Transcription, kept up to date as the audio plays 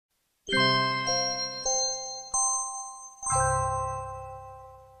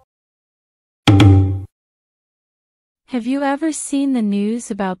Have you ever seen the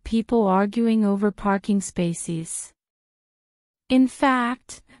news about people arguing over parking spaces? In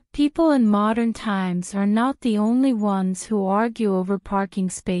fact, people in modern times are not the only ones who argue over parking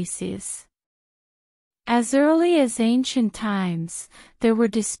spaces. As early as ancient times, there were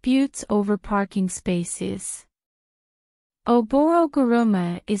disputes over parking spaces.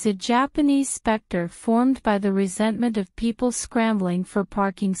 Oboro-Guruma is a Japanese specter formed by the resentment of people scrambling for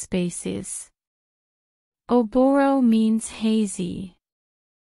parking spaces. Oboro means hazy.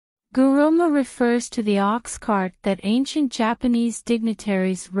 Guruma refers to the ox cart that ancient Japanese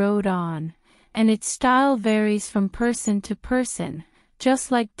dignitaries rode on, and its style varies from person to person,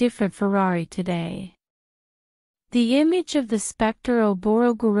 just like different Ferrari today. The image of the specter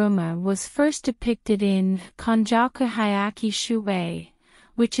Oboro-Guruma was first depicted in Konjaku Hyaki Shuei,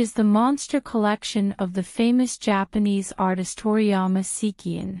 which is the monster collection of the famous Japanese artist Toriyama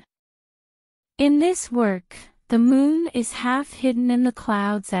Sekiin. In this work, the moon is half hidden in the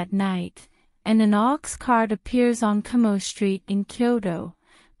clouds at night, and an ox cart appears on Kamo Street in Kyoto,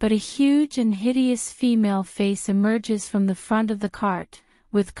 but a huge and hideous female face emerges from the front of the cart,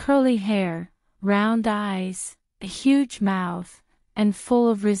 with curly hair, round eyes, a huge mouth, and full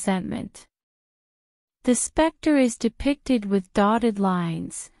of resentment. The specter is depicted with dotted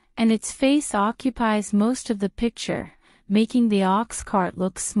lines, and its face occupies most of the picture, making the ox cart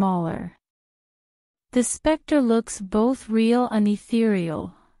look smaller. The specter looks both real and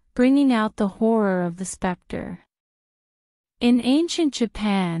ethereal, bringing out the horror of the specter. In ancient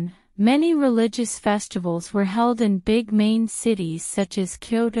Japan, many religious festivals were held in big main cities such as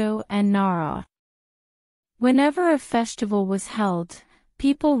Kyoto and Nara. Whenever a festival was held,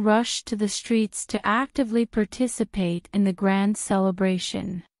 people rushed to the streets to actively participate in the grand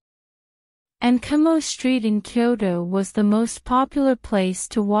celebration. And Kamo Street in Kyoto was the most popular place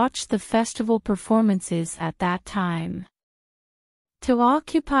to watch the festival performances at that time. To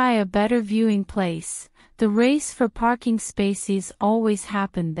occupy a better viewing place, the race for parking spaces always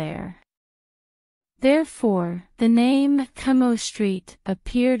happened there. Therefore, the name Kamo Street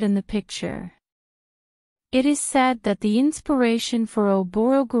appeared in the picture. It is said that the inspiration for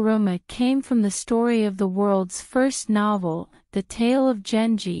Oboro-Guruma came from the story of the world's first novel, The Tale of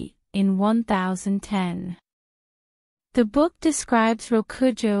Genji, in 1010. The book describes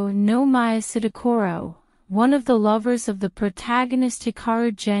Rokujo no Miyasudakoro, one of the lovers of the protagonist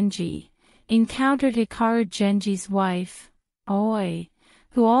Hikaru Genji, encountered Hikaru Genji's wife, Oi,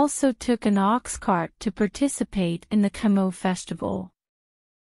 who also took an ox cart to participate in the Kamo festival.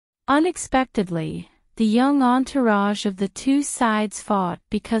 Unexpectedly, the young entourage of the two sides fought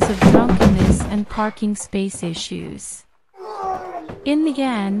because of drunkenness and parking space issues. In the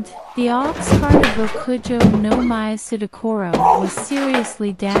end, the ox cart of Rokujo no Miyasudakoro was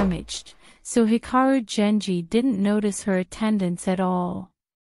seriously damaged, so Hikaru Genji didn't notice her attendance at all.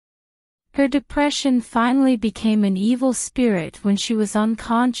 Her depression finally became an evil spirit when she was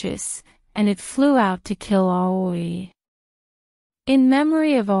unconscious, and it flew out to kill Aoi. In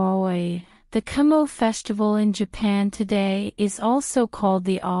memory of Aoi, the Kamo festival in Japan today is also called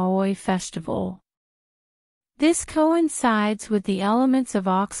the Aoi Festival. This coincides with the elements of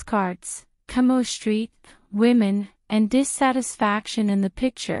ox carts, Kamo Street, women, and dissatisfaction in the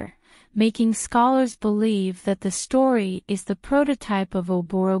picture, making scholars believe that the story is the prototype of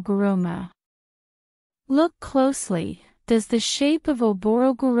Oboro-Guruma. Look closely. Does the shape of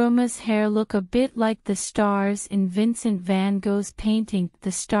Oboro-Guruma's hair look a bit like the stars in Vincent van Gogh's painting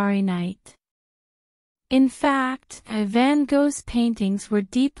The Starry Night? In fact, Van Gogh's paintings were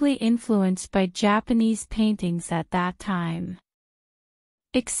deeply influenced by Japanese paintings at that time.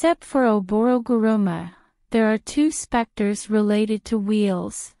 Except for Oboro-Guruma, there are two specters related to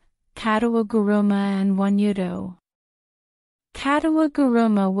wheels, Katawa-Guruma and Wanyudo.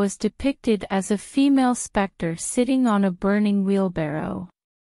 Katawa-Guruma was depicted as a female specter sitting on a burning wheelbarrow.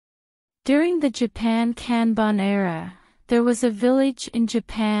 During the Japan Kanbun era, there was a village in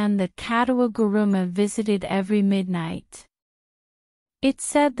Japan that Katawa-Guruma visited every midnight. It's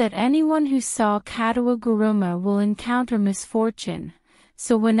said that anyone who saw Katawa-Guruma will encounter misfortune,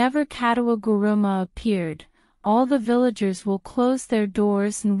 so whenever Katawa-Guruma appeared, all the villagers will close their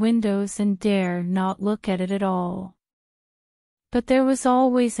doors and windows and dare not look at it at all. But there was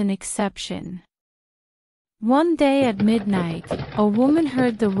always an exception. One day at midnight, a woman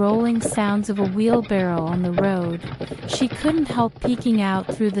heard the rolling sounds of a wheelbarrow on the road. She couldn't help peeking out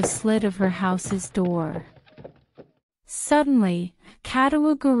through the slit of her house's door. Suddenly,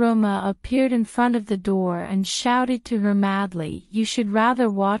 Katawa-Guruma appeared in front of the door and shouted to her madly, "You should rather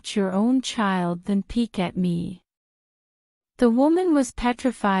watch your own child than peek at me." The woman was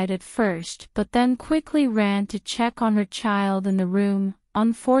petrified at first but then quickly ran to check on her child in the room.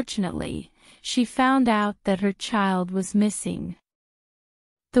 Unfortunately, she found out that her child was missing.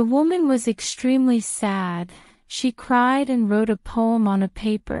 The woman was extremely sad. She cried and wrote a poem on a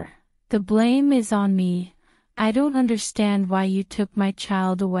paper. "The blame is on me. I don't understand why you took my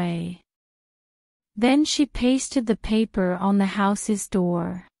child away." Then she pasted the paper on the house's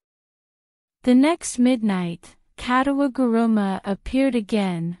door. The next midnight, Katawa-Guruma appeared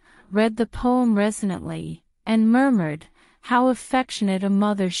again, read the poem resonantly, and murmured, "How affectionate a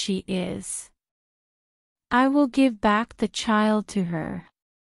mother she is. I will give back the child to her.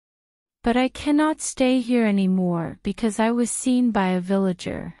 But I cannot stay here anymore because I was seen by a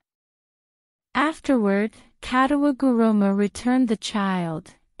villager." Afterward, Katawa-Guruma returned the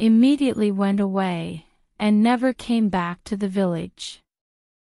child, immediately went away, and never came back to the village.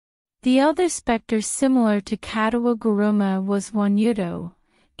 The other specter similar to Katawa-Guruma was Wanyudo.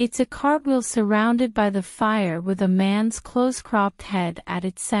 It's a cartwheel surrounded by the fire with a man's close-cropped head at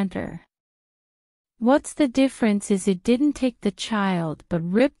its center. What's the difference is it didn't take the child but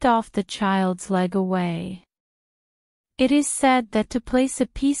ripped off the child's leg away. It is said that to place a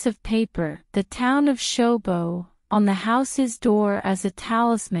piece of paper, the town of Shobo, on the house's door as a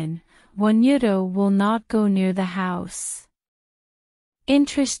talisman, Wanyudo will not go near the house.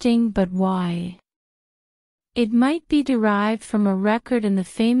 Interesting, but why? It might be derived from a record in the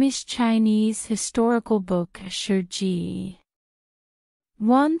famous Chinese historical book A.C.E.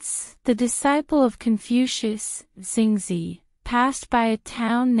 Once, the disciple of Confucius, Xingzi, passed by a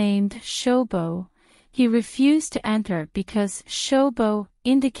town named Shobo. He refused to enter because Shobo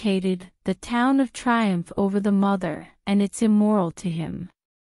indicated the town of triumph over the mother, and it's immoral to him.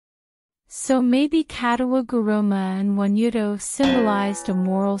 So maybe Katawa-Guruma and Wanyudo symbolized a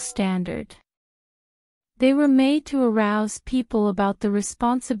moral standard. They were made to arouse people about the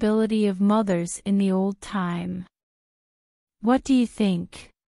responsibility of mothers in the old time. What do you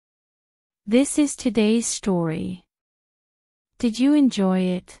think? This is today's story. Did you enjoy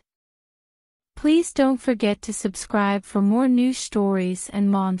it? Please don't forget to subscribe for more new stories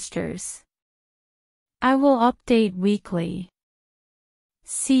and monsters. I will update weekly.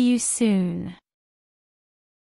 See you soon.